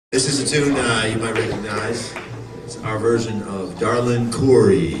This is a tune you might recognize. It's our version of Darlin'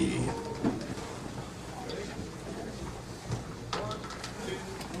 Corey.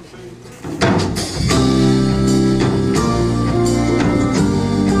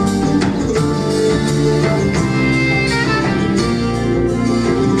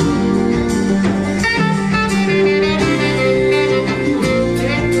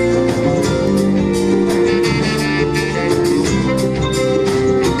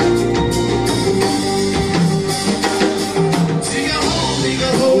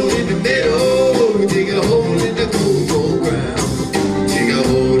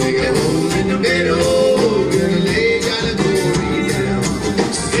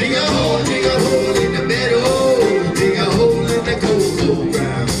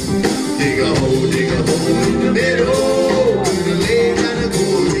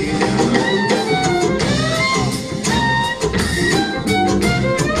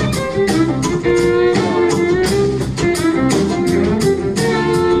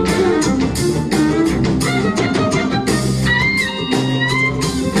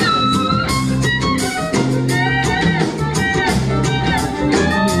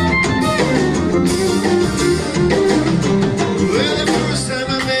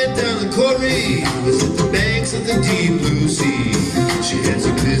 Was at the banks of the deep blue sea. She had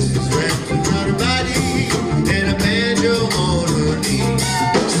some business wrapped around her body and a banjo on her knee.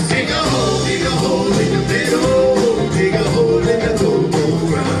 So dig a hole in the meadow, dig a hole in the cocoa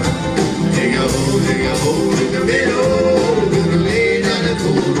ground. Dig a hole in the meadow, gonna lay down the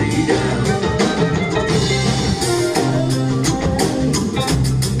Corey down.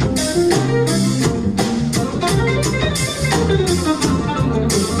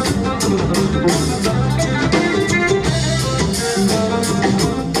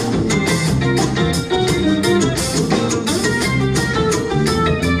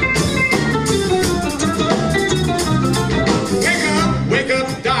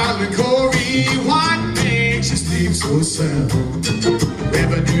 So sound.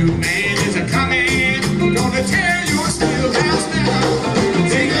 Revenue man is a coming, gonna tear your steel house down.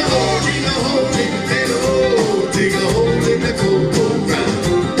 Dig a hole in the middle, dig a hole in the cocoa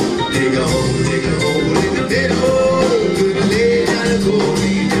ground. Dig a hole in the middle, gonna lay down the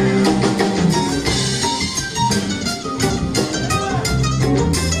Corey down.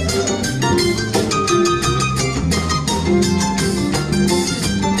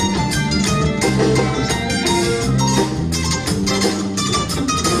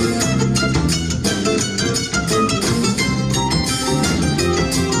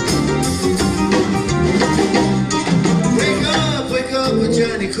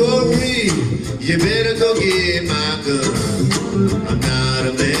 Corey, you better go get my gun. I'm not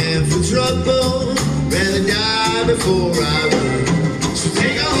a man for trouble, rather die before I run. So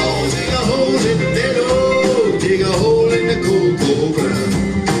dig a hole in the middle, dig a hole in the cocoa ground.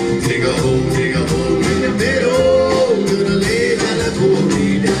 Dig a hole in the middle, gonna lay down the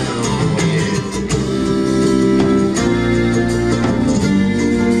Corey down.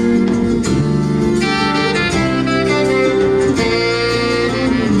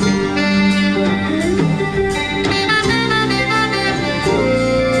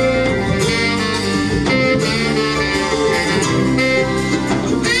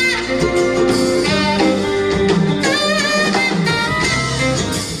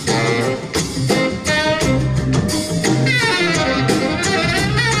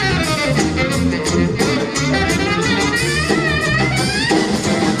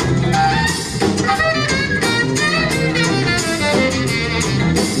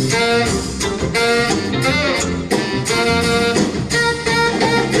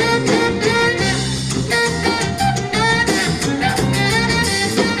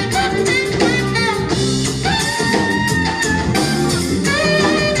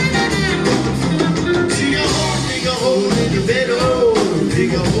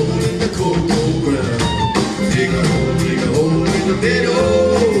 Dig a hole in the cocoa ground. Dig a hole in the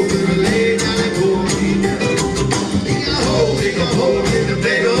middle, gonna lay down the Corey down. Dig a hole in the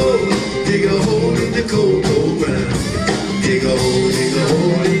middle, dig a hole in the cocoa ground. Dig a hole in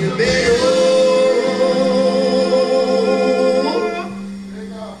the middle.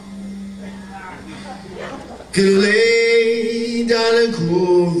 Gonna lay down the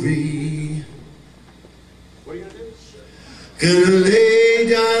Corey. What are you gonna do? Gonna lay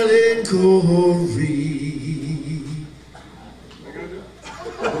down in Corey.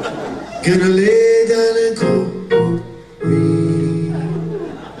 Gonna lay down in Corey.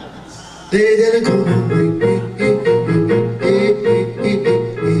 Lay down in Corey.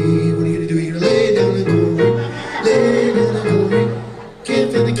 What are you gonna do? You're gonna lay down in Corey. Lay down in Corey. Can't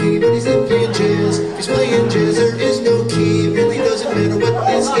find the key, but he's in playing jazz. He's playing jazz, there is no key. It really doesn't matter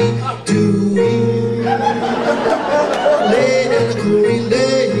what is he doing. Lay down the Corey,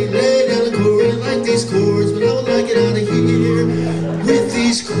 lay down the Corey. I like these chords, but I would like it out of here with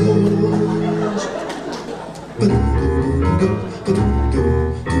these chords.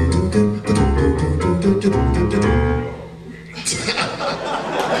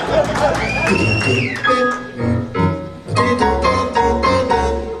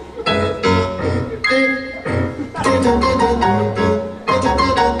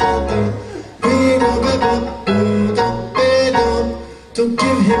 Don't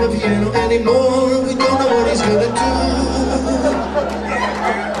give him a piano anymore. We don't know what he's gonna do.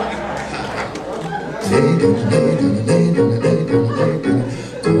 Lay down, lay down, lay down, lay down, lay down.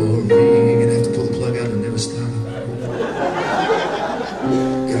 Corey, you're gonna have to pull the plug out and never stop.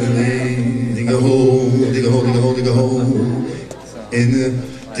 Gonna lay, dig a hole, dig a hole, dig a hole, dig a hole. In the,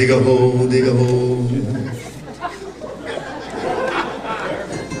 dig a hole, dig a hole.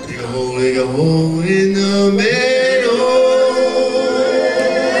 Dig a hole in the meadow.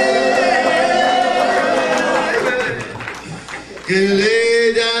 Can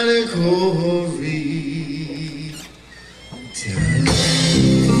lay down a Corey.